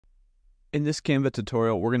In this Canva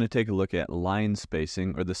tutorial, we're going to take a look at line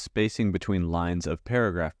spacing, or the spacing between lines of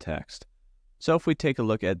paragraph text. So if we take a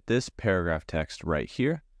look at this paragraph text right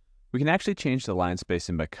here, we can actually change the line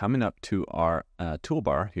spacing by coming up to our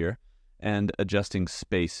toolbar here and adjusting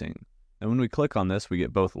spacing. And when we click on this, we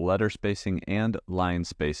get both letter spacing and line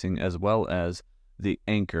spacing, as well as the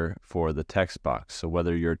anchor for the text box. So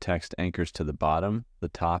whether your text anchors to the bottom, the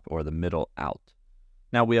top, or the middle out.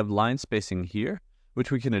 Now we have line spacing here, which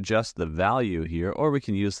we can adjust the value here, or we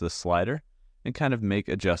can use the slider and kind of make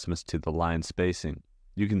adjustments to the line spacing.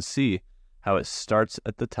 You can see how it starts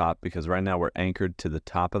at the top because right now we're anchored to the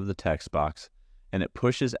top of the text box, and it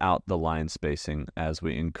pushes out the line spacing as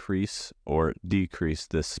we increase or decrease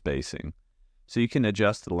this spacing. So you can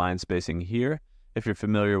adjust the line spacing here. If you're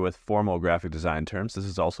familiar with formal graphic design terms, this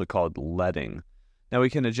is also called leading. Now we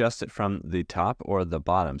can adjust it from the top or the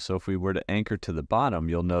bottom. So if we were to anchor to the bottom,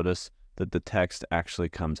 you'll notice that the text actually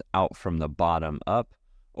comes out from the bottom up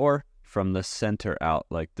or from the center out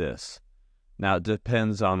like this. Now it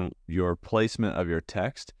depends on your placement of your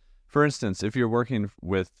text. For instance, if you're working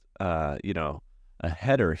with a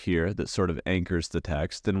header here that sort of anchors the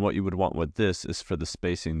text, then what you would want with this is for the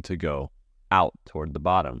spacing to go out toward the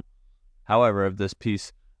bottom. However, if this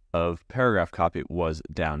piece of paragraph copy was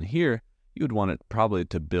down here, you would want it probably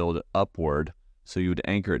to build upward, so you would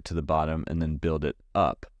anchor it to the bottom and then build it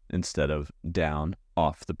up instead of down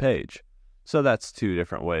off the page. So that's two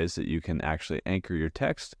different ways that you can actually anchor your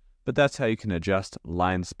text, but that's how you can adjust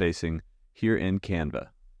line spacing here in Canva.